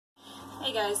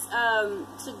Hey guys,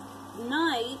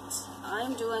 tonight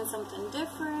I'm doing something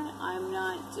different. I'm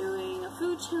not doing a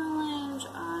food challenge.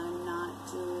 I'm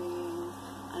not doing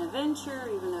an adventure,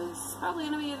 even though this is probably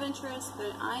going to be adventurous,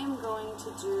 but I am going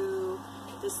to do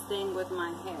this thing with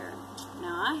my hair.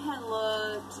 Now, I had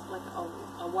looked like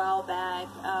a while back.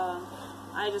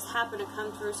 I just happened to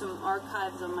come through some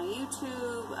archives on my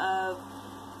YouTube of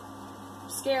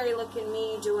scary looking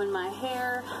me doing my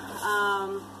hair.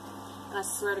 I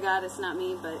swear to God, it's not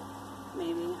me, but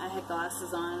maybe. I had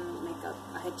glasses on, makeup.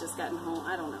 I had just gotten home.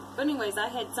 I don't know. But anyways, I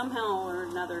had somehow or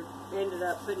another ended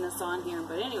up putting this on here.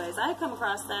 But anyways, I had come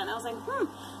across that, and I was like,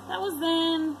 that was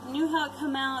then. Knew how it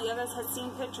come out. You guys had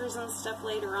seen pictures and stuff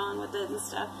later on with it and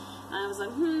stuff. And I was like,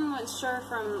 wasn't sure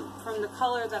from the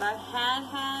color that I had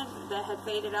that had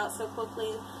faded out so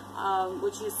quickly.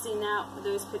 Which you've seen now,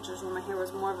 those pictures where my hair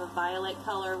was more of a violet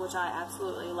color, which I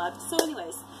absolutely loved. So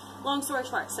anyways, long story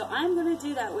short, so I'm going to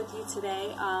do that with you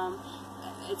today.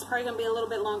 It's probably going to be a little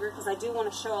bit longer because I do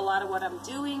want to show a lot of what I'm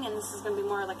doing, and this is going to be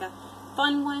more like a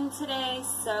fun one today.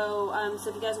 So, so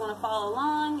if you guys want to follow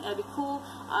along, that'd be cool.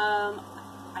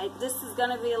 This is going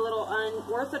to be a little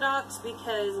unorthodox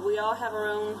because we all have our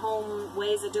own home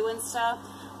ways of doing stuff.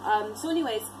 So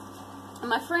anyways,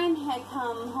 my friend had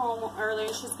come home earlier.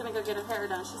 She's going to go get her hair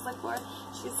done. She's like, Laura,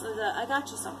 she says, I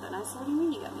got you something. I said, what do you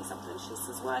mean you got me something? She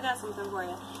says, well, I got something for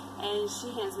you. And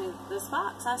she hands me this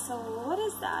box. I said, well, what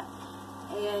is that?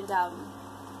 And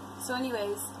so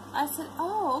anyways, I said,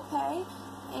 oh, okay.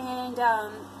 And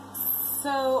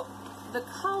so the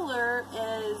color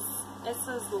is, it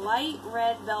says light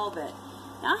red velvet.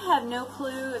 Now, I have no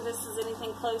clue if this is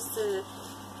anything close to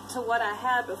what I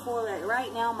had before. But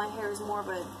right now, my hair is more of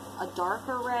a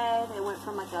darker red. It went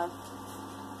from like a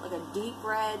deep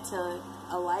red to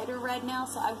a lighter red now.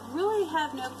 So I really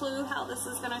have no clue how this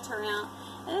is going to turn out.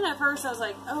 And then at first I was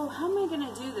like, oh, how am I going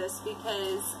to do this?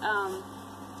 Because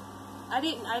I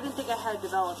didn't think I had a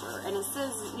developer. And it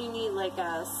says you need like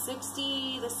a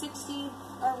 60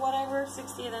 or whatever,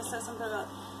 60, and it says something about.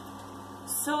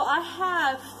 So I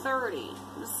have 30.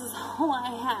 This is all I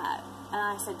have. And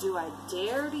I said, do I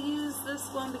dare to use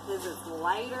this one because it's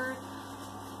lighter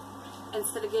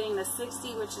instead of getting the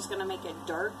 60, which is going to make it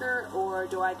darker, or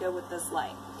do I go with this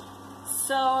light?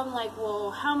 So I'm like,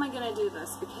 well, how am I going to do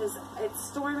this? Because it's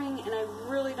storming, and I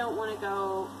really don't want to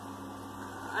go,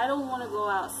 I don't want to go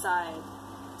outside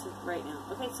right now.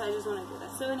 Okay, so I just want to do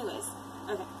this. So anyways,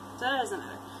 okay, so that doesn't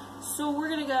matter. So we're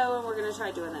going to go, and we're going to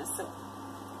try doing this. So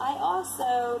I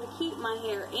also, to keep my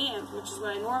hair amped, which is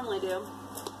what I normally do,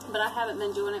 but I haven't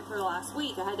been doing it for the last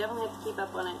week. I definitely have to keep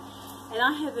up on it. And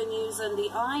I have been using the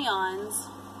ions.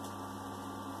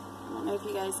 I don't know if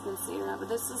you guys can see or not, but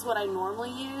this is what I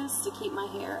normally use to keep my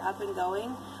hair up and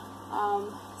going.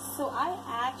 So I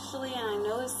actually, and I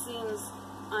know this seems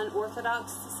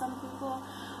unorthodox to some people,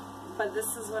 but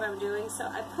this is what I'm doing. So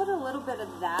I put a little bit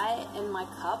of that in my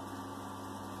cup.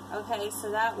 Okay, so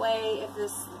that way, if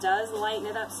this does lighten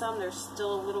it up some, there's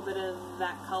still a little bit of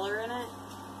that color in it.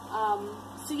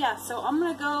 So yeah, so I'm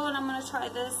going to go and I'm going to try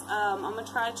this. I'm going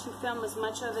to try to film as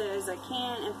much of it as I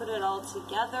can and put it all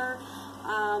together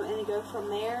and go from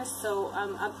there. So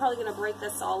I'm probably going to break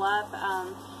this all up,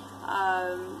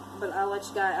 but I'll let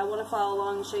you guys, I want to follow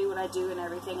along and show you what I do and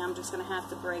everything. I'm just going to have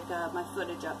to break my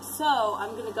footage up. So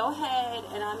I'm going to go ahead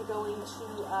and I'm going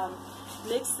to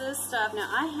mix this stuff. Now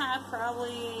I have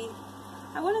probably,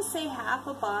 I want to say half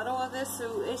a bottle of this,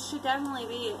 so it should definitely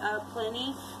be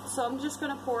plenty. So I'm just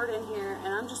going to pour it in here,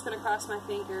 and I'm just going to cross my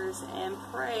fingers and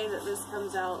pray that this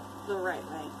comes out the right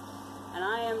way. And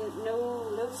I am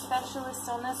no specialist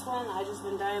on this one. I've just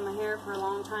been dyeing my hair for a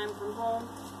long time from home.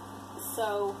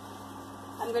 So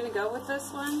I'm going to go with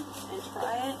this one and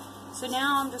try it. So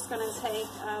now I'm just going to take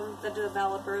the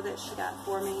developer that she got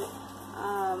for me.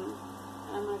 And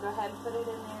I'm going to go ahead and put it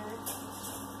in there.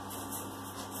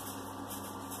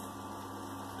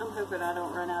 I'm hoping I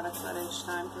don't run out of footage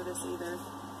time for this either.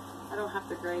 I don't have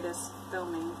the greatest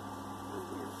filming on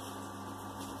here.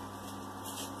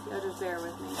 You'll just bear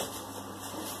with me.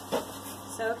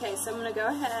 So, okay, so I'm going to go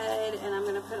ahead and I'm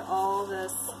going to put all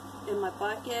this in my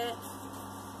bucket.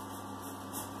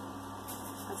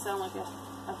 I sound like a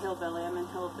hillbilly. I'm in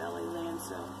hillbilly land,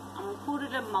 so I'm going to put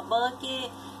it in my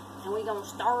bucket and we're going to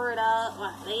stir it up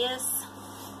like this.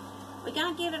 We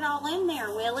gotta get it all in there,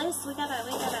 Willis. We gotta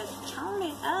turn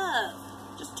it up.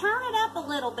 Just turn it up a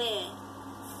little bit.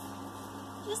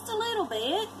 Just a little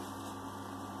bit.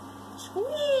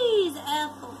 Squeeze,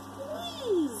 Ethel.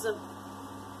 Squeeze.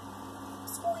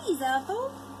 Squeeze,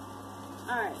 Ethel.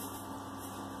 Alright.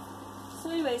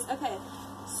 So anyways, okay.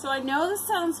 So I know this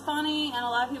sounds funny, and a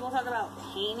lot of people talk about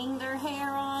painting their hair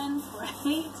on,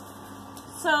 right?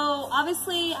 So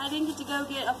obviously I didn't get to go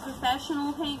get a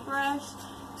professional paintbrush.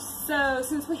 So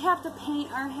since we have to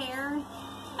paint our hair,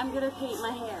 I'm going to paint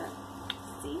my hair.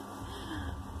 See?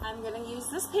 I'm going to use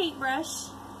this paintbrush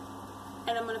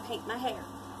and I'm going to paint my hair.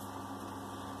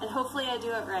 And hopefully I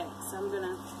do it right. So I'm going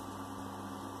to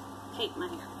paint my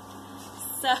hair.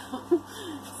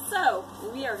 So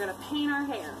we are going to paint our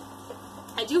hair.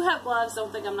 I do have gloves.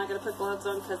 Don't think I'm not going to put gloves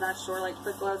on because I sure like to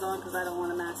put gloves on because I don't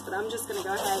want to mess. But I'm just going to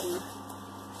go ahead and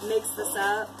mix this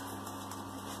up.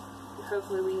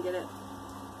 Hopefully we can get it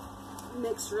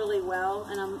mixed really well.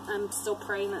 And I'm still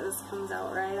praying that this comes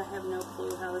out right. I have no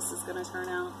clue how this is going to turn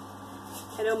out.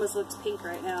 It almost looks pink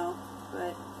right now.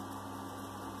 But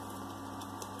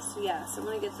so yeah, so I'm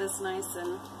going to get this nice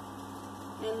and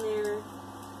in there.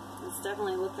 It's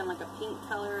definitely looking like a pink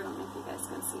color. I don't know if you guys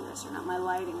can see this or not. My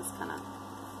lighting is kind of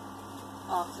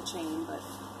off the chain, but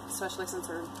especially since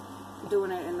we're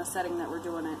doing it in the setting that we're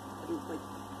doing it, like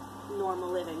normal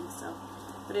living. So,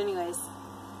 but anyways,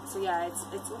 so yeah,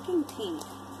 it's looking pink.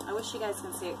 I wish you guys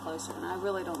can see it closer, and I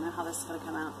really don't know how this is going to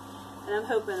come out. And I'm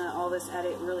hoping that all this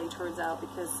edit really turns out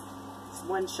because it's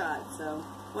one shot, so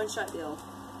one shot deal.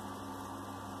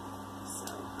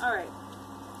 So, all right.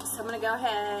 So I'm going to go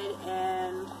ahead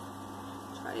and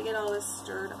try to get all this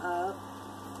stirred up.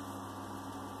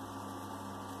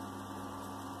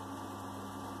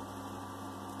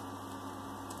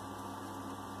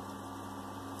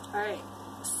 Alright,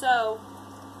 so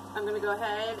I'm going to go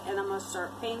ahead and I'm going to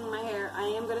start painting my hair. I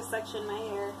am going to section my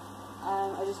hair.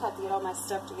 I just have to get all my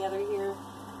stuff together here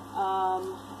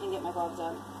and get my gloves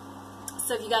on.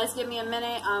 So if you guys give me a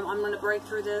minute, I'm going to break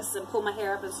through this and pull my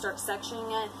hair up and start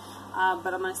sectioning it.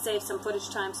 But I'm going to save some footage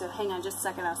time, so hang on just a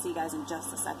second. I'll see you guys in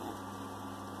just a second.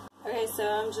 Okay, so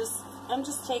I'm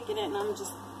just taking it and I'm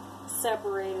just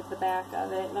separated the back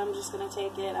of it, and I'm just going to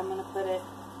take it. I'm going to put it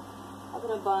up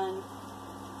in a bun.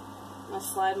 I'm going to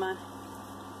slide my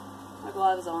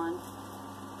gloves on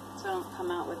so I don't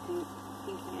come out with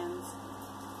pink hands.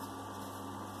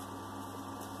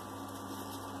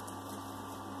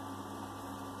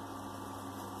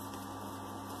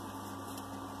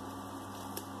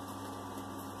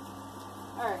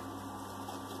 Alright,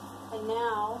 and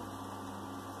now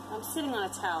I'm sitting on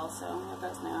a towel, so you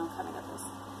guys know I kind of got this.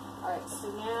 Alright, so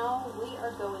now we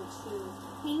are going to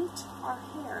paint our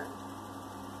hair.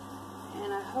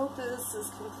 And I hope that this is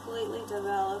completely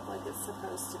developed like it's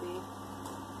supposed to be. And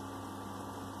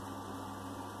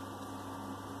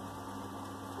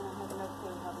I have no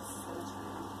clue how this is going to turn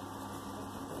out.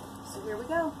 So here we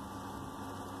go.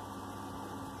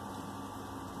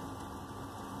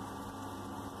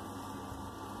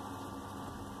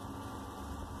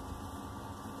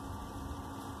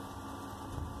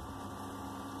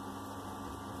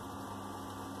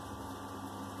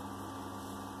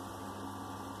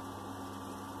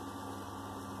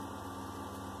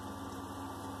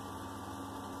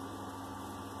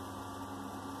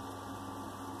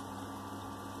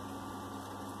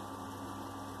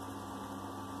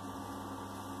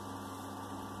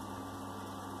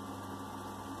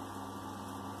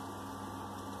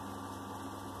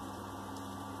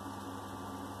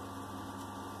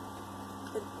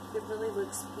 It really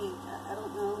looks pink. I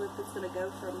don't know if it's going to go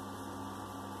from,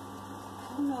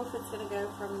 I don't know if it's going to go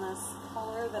from this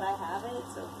color that I have it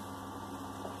to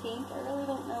a pink. I really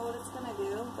don't know what it's going to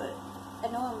do, but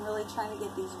I know I'm really trying to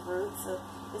get these roots, so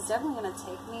it's definitely going to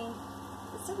take me,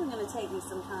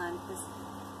 some time, because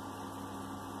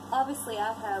obviously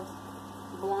I have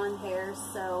blonde hair,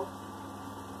 so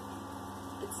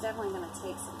it's definitely going to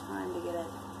take some time to get it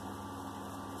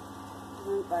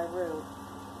root by root.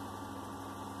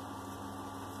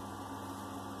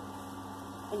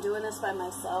 And doing this by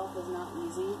myself is not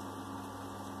easy.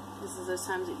 This is those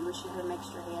times that you wish you had an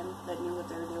extra hand that knew what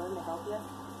they were doing to help you.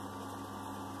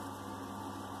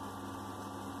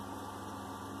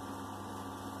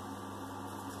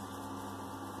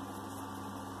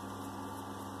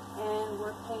 And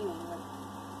we're painting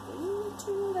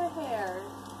into the hair.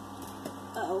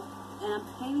 Uh-oh. And I'm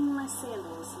painting my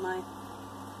sandals. My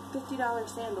 $50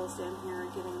 sandals down here are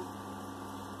getting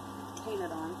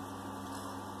painted on.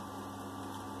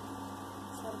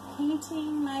 So I'm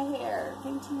painting my hair.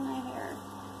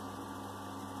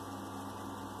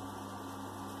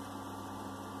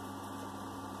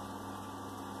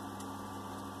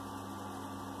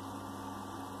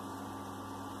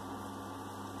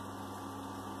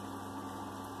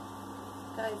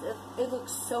 Guys, it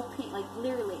looks so pink, like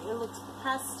literally, it looks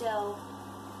pastel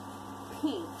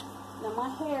pink. Now my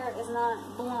hair is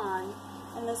not blonde,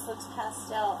 and this looks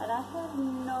pastel, and I have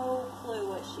no clue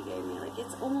what she gave me. Like,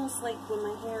 it's almost like when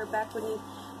my hair, back when you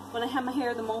when I had my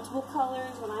hair the multiple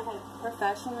colors, when I had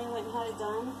professionally went and had it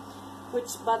done,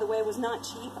 which, by the way, was not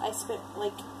cheap. I spent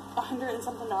like $100 and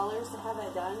something to have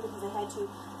that done because I had to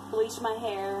bleach my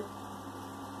hair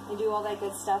and do all that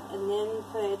good stuff, and then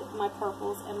put my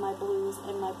purples and my blues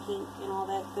and my pink and all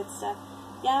that good stuff.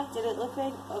 Yeah, did it look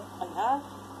good? Oh, yeah.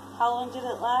 How long did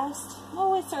it last?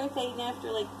 Oh, it started fading after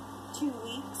like 2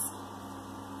 weeks.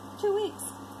 2 weeks.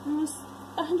 Almost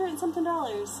 $100 and something.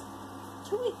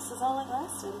 2 weeks is all it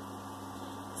lasted.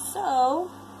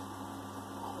 So,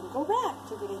 I had to go back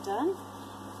to get it done.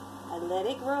 I let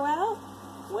it grow out,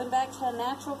 went back to a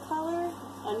natural color,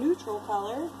 a neutral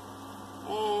color,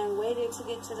 and waited to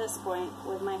get to this point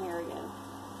with my hair again.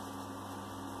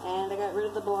 And I got rid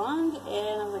of the blonde,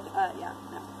 and I was like, yeah,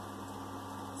 no.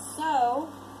 So,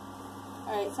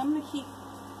 alright, so I'm going to keep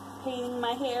painting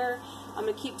my hair. I'm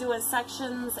going to keep doing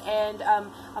sections, and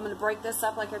I'm going to break this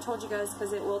up like I told you guys,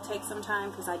 because it will take some time,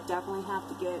 because I definitely have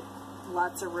to get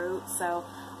lots of roots. So,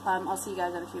 I'll see you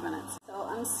guys in a few minutes. So,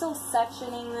 I'm still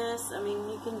sectioning this. I mean,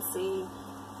 you can see...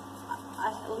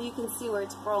 you can see where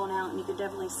it's growing out, and you can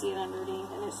definitely see it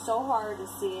underneath, and it's so hard to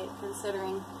see it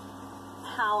considering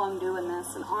how I'm doing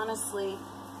this. And honestly,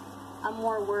 I'm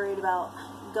more worried about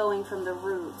going from the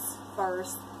roots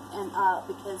first and up,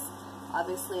 because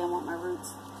obviously I want my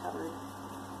roots covered.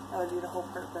 That would be the whole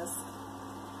purpose.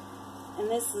 And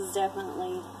this is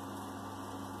definitely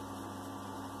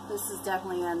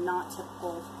a not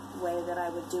typical way that I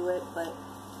would do it, but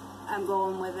I'm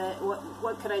going with it.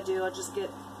 What could I do? I'll just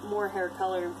get more hair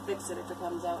color and fix it if it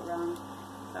comes out wrong.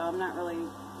 So I'm not really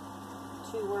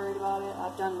too worried about it.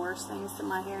 I've done worse things to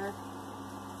my hair.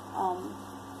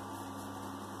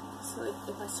 So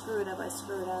if I screw it up, I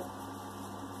screw it up.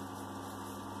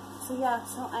 So yeah,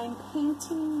 so I'm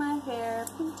painting my hair.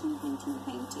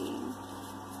 Painting.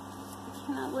 I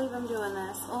cannot believe I'm doing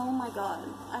this. Oh my god.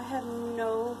 I have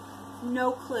no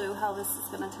clue how this is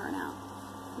going to turn out.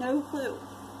 No clue.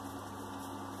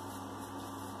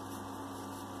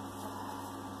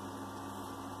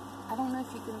 I don't know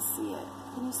if you can see it.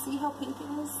 Can you see how pink it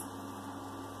is?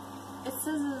 It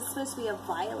says it's supposed to be a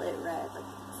violet red, like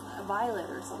a violet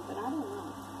or something. I don't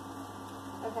know.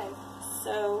 Okay,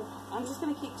 so I'm just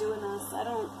gonna keep doing this.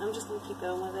 I'm just gonna keep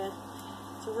going with it.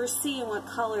 So we're seeing what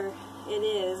color it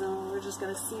is, and we're just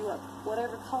gonna see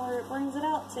whatever color it brings it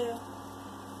out to.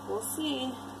 We'll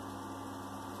see.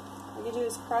 All I can do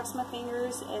is cross my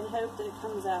fingers and hope that it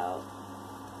comes out.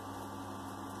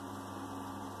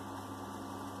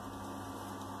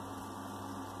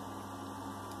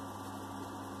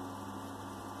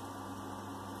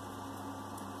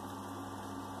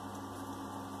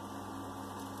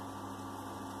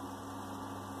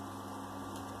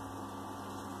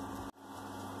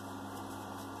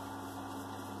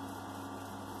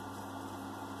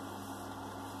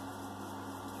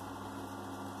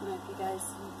 I don't know if you guys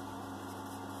see.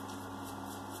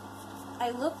 I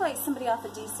look like somebody off a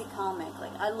DC comic.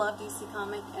 Like, I love DC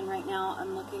comic, and right now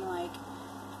I'm looking like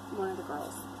one of the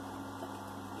girls. Like,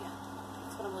 yeah,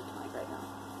 that's what I'm looking like right now.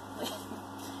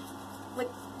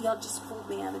 Like y'all just pulled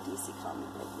me out of DC comic,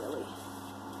 like, really.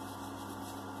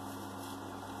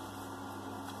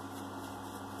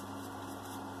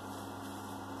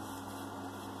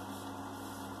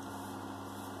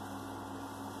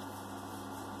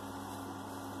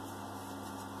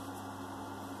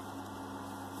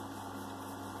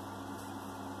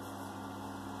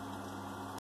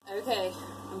 Okay,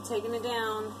 I'm taking it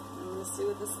down. I'm going to see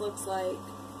what this looks like.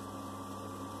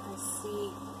 I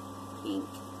see pink.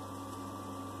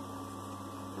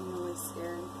 I'm really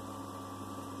scared.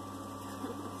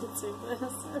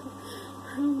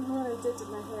 I don't know what I did to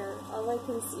my hair. All I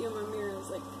can see in my mirror is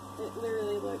like, it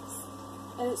literally looks,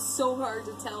 and it's so hard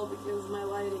to tell because my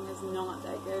lighting is not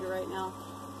that good right now.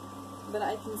 But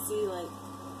I can see, like,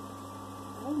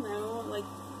 I don't know, like,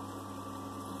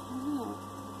 I don't know.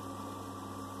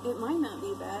 It might not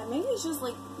be bad. Maybe it's just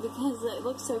like, because it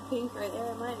looks so pink right there,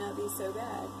 it might not be so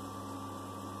bad.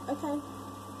 Okay.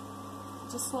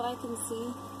 Just what I can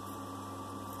see.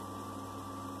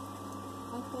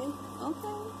 Okay.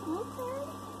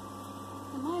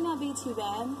 It might not be too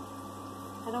bad.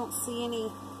 I don't see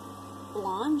any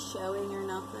blonde showing or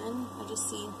nothing. I just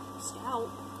see scalp.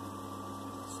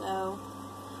 So,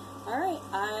 alright,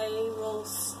 I will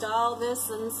style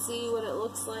this and see what it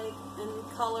looks like in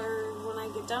color when I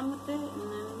get done with it,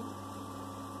 and then,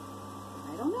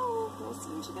 I don't know, we'll see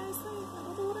what you guys think. I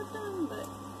don't know what I've done, but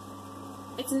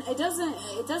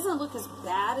it doesn't look as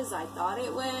bad as I thought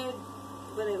it would,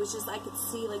 but it was just, I could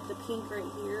see like the pink right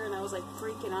here, and I was like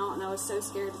freaking out, and I was so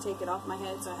scared to take it off my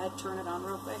head, so I had to turn it on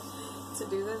real quick to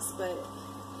do this, but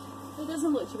it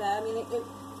doesn't look too bad. I mean,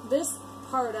 this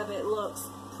part of it looks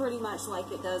pretty much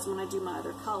like it does when I do my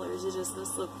other colors. It's just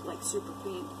this looked like super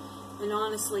pink. And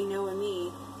honestly, knowing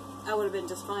me, I would have been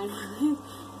just fine with it.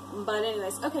 But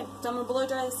anyways, okay, so I'm going to blow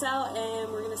dry this out,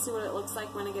 and we're going to see what it looks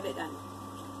like when I get it done.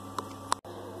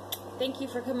 Thank you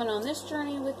for coming on this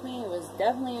journey with me. It was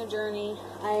definitely a journey.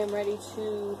 I am ready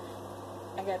to,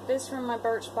 I got this from my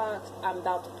Birchbox. I'm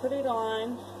about to put it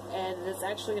on, and it's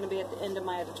actually going to be at the end of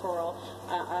my editorial.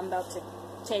 I'm about to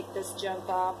take this junk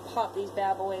off, pop these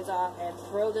bad boys off, and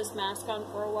throw this mask on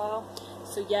for a while.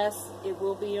 So yes, it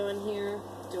will be on here.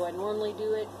 Do I normally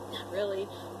do it? Not really.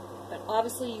 But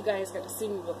obviously you guys got to see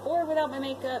me before without my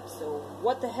makeup, so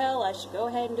what the hell, I should go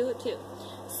ahead and do it too.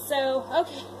 So,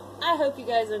 okay, I hope you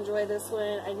guys enjoy this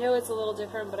one. I know it's a little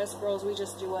different, but us girls, we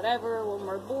just do whatever when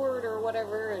we're bored or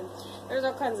whatever, and there's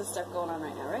all kinds of stuff going on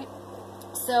right now, right?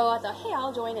 So I thought, hey,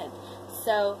 I'll join in.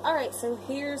 So, alright, so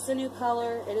here's the new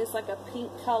color. It is like a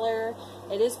pink color.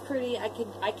 It is pretty. I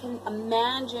can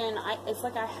imagine, it's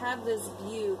like I have this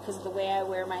view because of the way I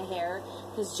wear my hair,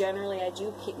 because generally I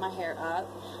do keep my hair up.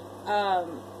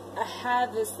 I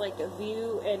have this like a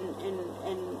view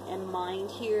in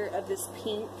mind here of this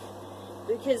pink,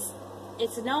 because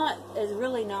it's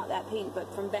really not that pink,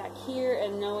 but from back here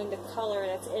and knowing the color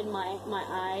that's in my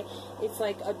eye, it's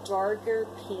like a darker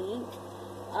pink.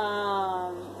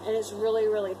 And it's really,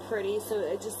 really pretty. So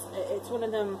it's one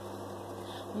of them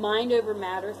mind over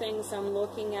matter things. So I'm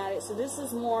looking at it. So this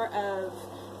is more of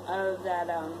that,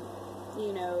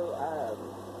 you know,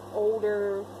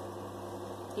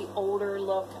 the older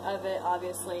look of it,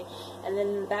 obviously. And then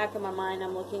in the back of my mind,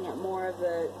 I'm looking at more of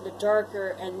the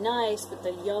darker and nice, but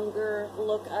the younger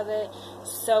look of it.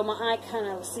 So my eye kind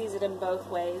of sees it in both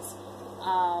ways.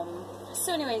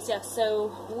 So anyways, yeah,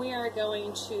 so we are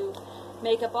going to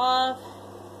makeup off,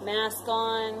 mask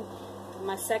on,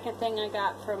 my second thing I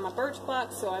got from my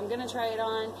Birchbox, so I'm going to try it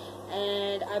on,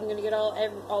 and I'm going to get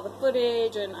all the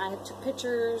footage, and I took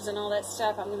pictures and all that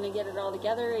stuff. I'm going to get it all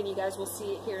together, and you guys will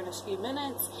see it here in a few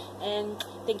minutes. And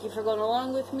thank you for going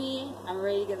along with me. I'm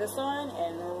ready to get this on,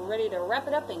 and ready to wrap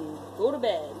it up and go to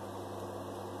bed.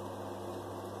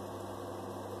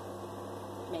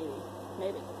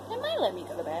 Maybe. It might let me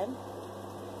go to bed.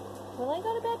 Will I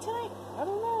go to bed tonight? I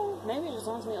don't know. Maybe it just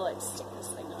wants me to like stick this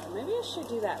thing on. Maybe I should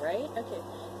do that, right? Okay.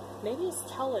 Maybe it's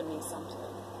telling me something.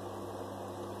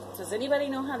 Does anybody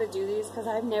know how to do these? Because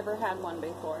I've never had one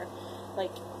before.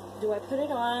 Like, do I put it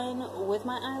on with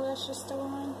my eyelashes still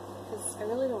on? Because I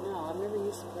really don't know. I've never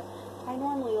used it before. I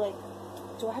normally, like,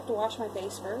 do I have to wash my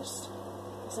face first?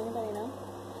 Does anybody know?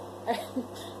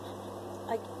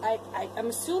 I'm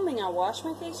assuming I wash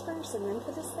my face first and then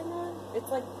put this thing on.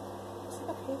 It's like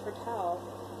a paper towel.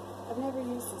 I've never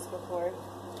used this before.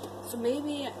 So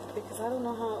maybe, because I don't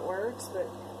know how it works, but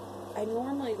I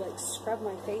normally like scrub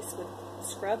my face with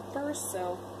scrub first,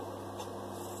 so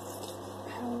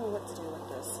I don't know what to do with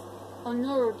this. I've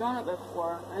never done it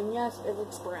before, and yes, it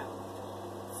looks brown.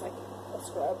 It's like a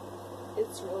scrub.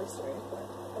 It's really strange, but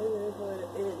I don't know what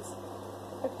it is.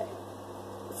 Okay,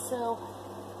 so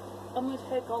I'm going to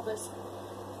take all this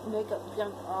makeup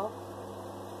junk off.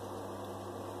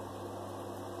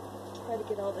 Try to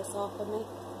get all this off of me.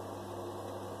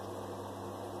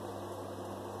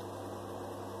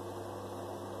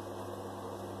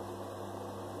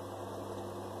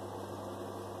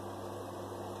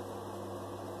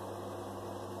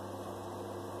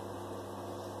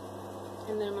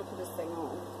 And then I'm going to put this thing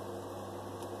on.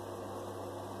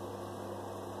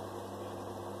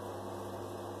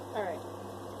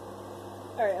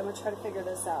 Alright, I'm going to try to figure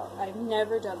this out. I've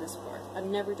never done this before.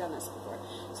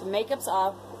 So makeup's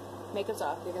off. Makeup's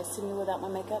off. You guys see me without my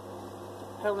makeup?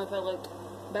 I don't know if I look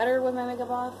better with my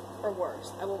makeup off or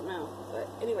worse. I won't know. But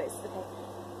anyways, okay.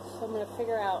 So I'm going to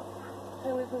figure out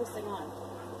how do we put this thing on.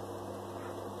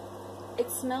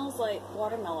 It smells like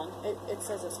watermelon. It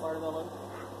says it's watermelon.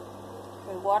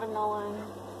 Okay, watermelon.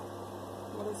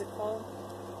 What is it called?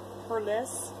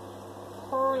 Perlis.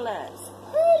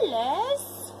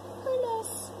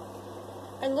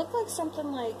 I look like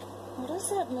something like, what is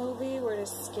that movie where the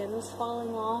skin's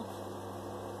falling off?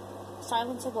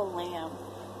 Silence of the Lamb.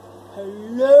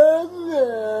 Hello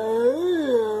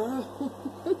there.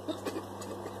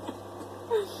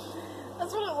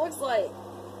 That's what it looks like.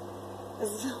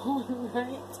 Is that one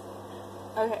right?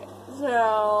 Okay,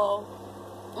 so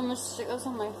I'm gonna stick this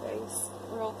on my face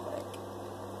real quick.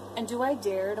 And do I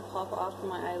dare to pop off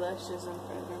my eyelashes in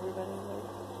front of everybody? Like,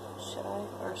 should I?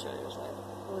 Or should I just like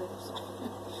leave this on?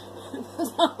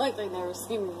 It's not like they never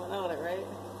see me without it, right?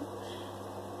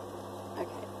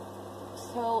 Okay.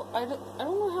 So, I don't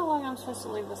know how long I'm supposed to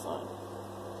leave this on.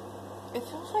 It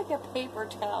feels like a paper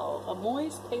towel. A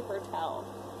moist paper towel.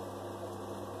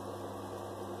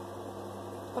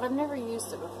 But I've never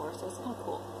used it before, so it's kind of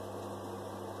cool.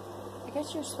 I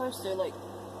guess you're supposed to, like,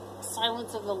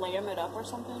 Silence of the Lamb it up or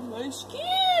something. My skin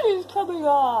is coming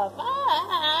off.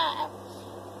 Ah! I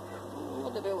don't know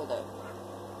what to do with it.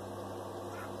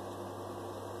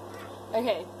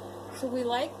 Okay, so we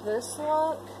like this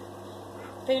look.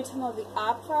 Phantom of the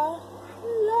Opera.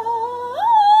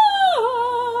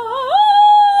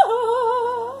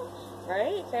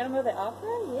 Right? Phantom of the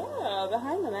Opera? Yeah,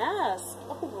 Behind the Mask.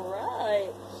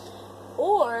 Alright.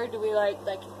 Or do we like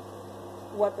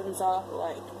weapons off,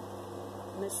 like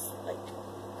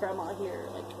grandma here?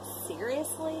 Like,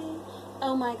 seriously?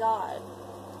 Oh my god.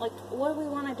 Like, what do we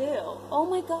want to do? Oh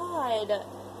my god.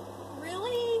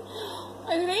 Really?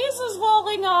 My face is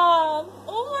falling off.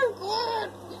 Oh my god.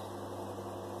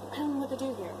 I don't know what to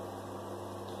do here.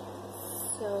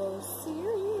 So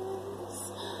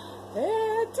serious.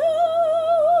 Phantom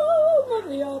of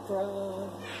the Opera.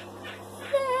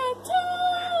 Phantom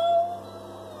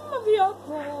of the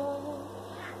Opera.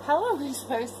 How long are we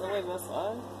supposed to leave this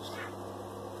on?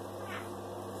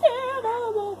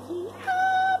 Phantom of the Opera.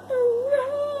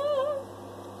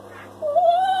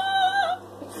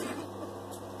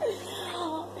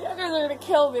 You guys are gonna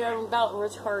kill me. I'm about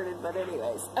retarded, but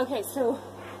anyways. Okay, so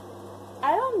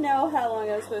I don't know how long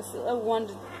I was supposed to. 1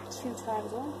 to 2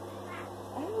 times.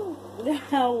 I don't know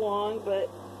how long, but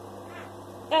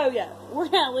oh yeah, we're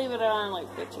gonna leave it on like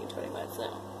 15-20 minutes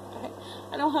now. Okay,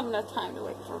 I don't have enough time to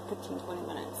wait for 15-20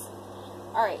 minutes.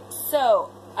 All right,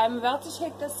 so I'm about to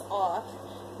take this off.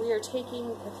 We are taking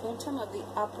the Phantom of the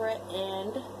Opera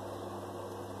and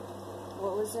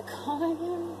what was it called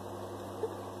again?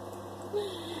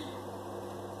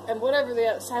 And whatever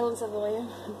the Silence of the Lamb.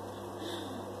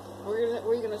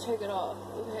 We're gonna take it off.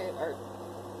 Okay, or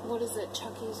what is it?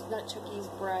 Chucky's, not Chucky's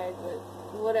bride, but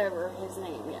whatever his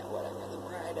name. Yeah, whatever. The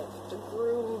bride of the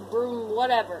broom,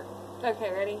 whatever.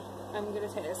 Okay, ready? I'm gonna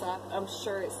take this off. I'm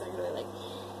sure it's not gonna be like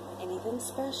anything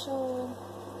special.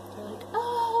 They're like,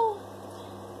 oh,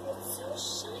 it's so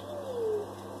shiny.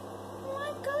 Oh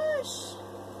my gosh.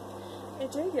 It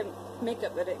did get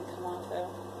makeup that didn't come off though.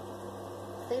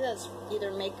 I think that's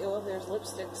either makeup, oh, there's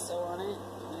lipstick still on it.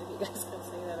 I don't know if you guys can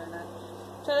see that or not.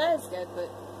 So that is good, but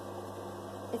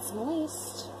it's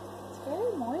moist. It's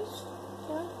very moist.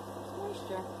 Yeah, it's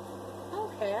moisture.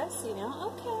 Okay, I see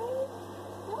now. Okay.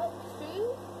 Okay.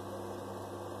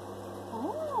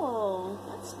 Oh,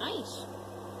 that's nice.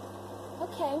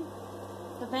 Okay.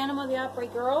 The Phantom of the Opera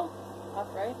girl.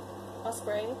 Osprey.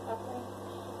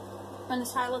 And the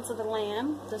Silence of the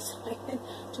Lamb decided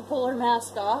to pull her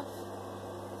mask off.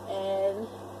 And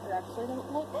it actually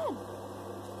don't look bad.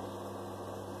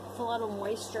 It's a lot of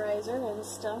moisturizer and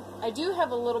stuff. I do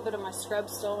have a little bit of my scrub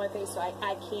still on my face, so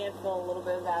I can feel a little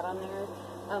bit of that on there.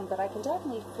 But I can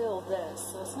definitely feel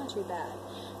this, so it's not too bad.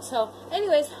 So,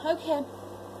 anyways, okay.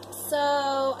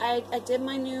 So I did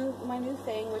my new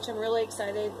thing, which I'm really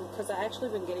excited because I actually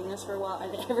been getting this for a while,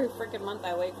 and every freaking month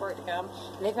I wait for it to come.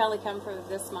 And they finally come for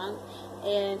this month,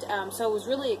 and so I was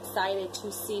really excited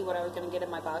to see what I was going to get in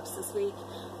my box this week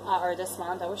or this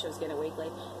month. I wish I was getting it weekly.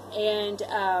 And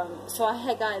so I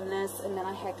had gotten this, and then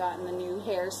I had gotten the new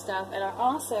hair stuff, and I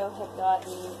also had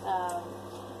gotten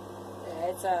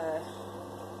it's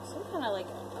some kind of like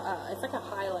it's like a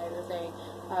highlighter thing.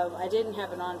 I didn't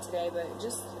have it on today, but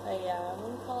just a, what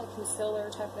do you call it, concealer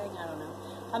type thing? I don't know.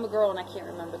 I'm a girl and I can't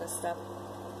remember this stuff.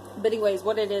 But anyways,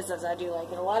 what it is I do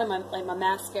like it. A lot of my, like my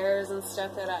mascaras and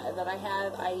stuff that I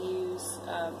have, I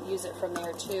use it from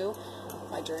there too.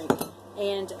 My drink.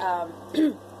 And,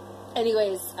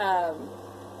 anyways,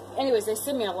 they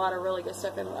send me a lot of really good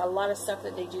stuff, and a lot of stuff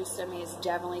that they do send me is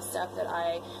definitely stuff that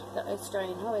it's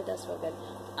strange. Oh, it does feel good.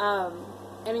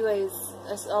 Anyways,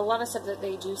 a lot of stuff that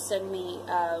they do send me,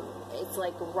 it's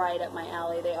like right up my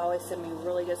alley. They always send me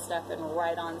really good stuff and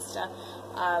right on stuff.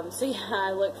 So yeah,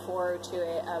 I look forward to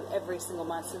it every single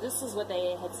month. So this is what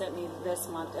they had sent me this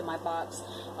month in my box,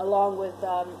 along with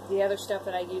the other stuff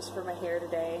that I used for my hair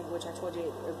today, which I told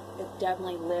you it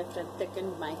definitely lifted and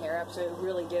thickened my hair up. So it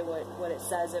really did what it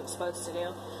says it was supposed to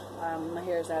do. My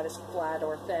hair is not as flat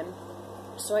or thin,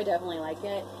 so I definitely like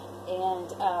it.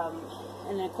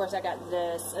 And then of course I got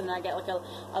this, and then I got like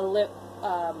a lip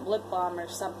balm or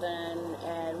something,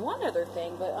 and one other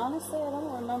thing, but honestly I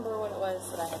don't remember what it was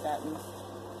that I had gotten.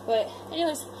 But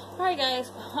anyways, alright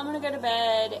guys, I'm gonna go to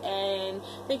bed, and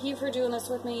thank you for doing this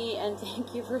with me, and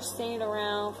thank you for staying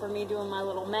around for me doing my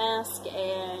little mask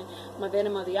and my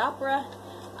Phantom of the Opera.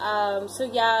 So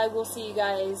yeah, I will see you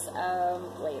guys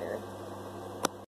later.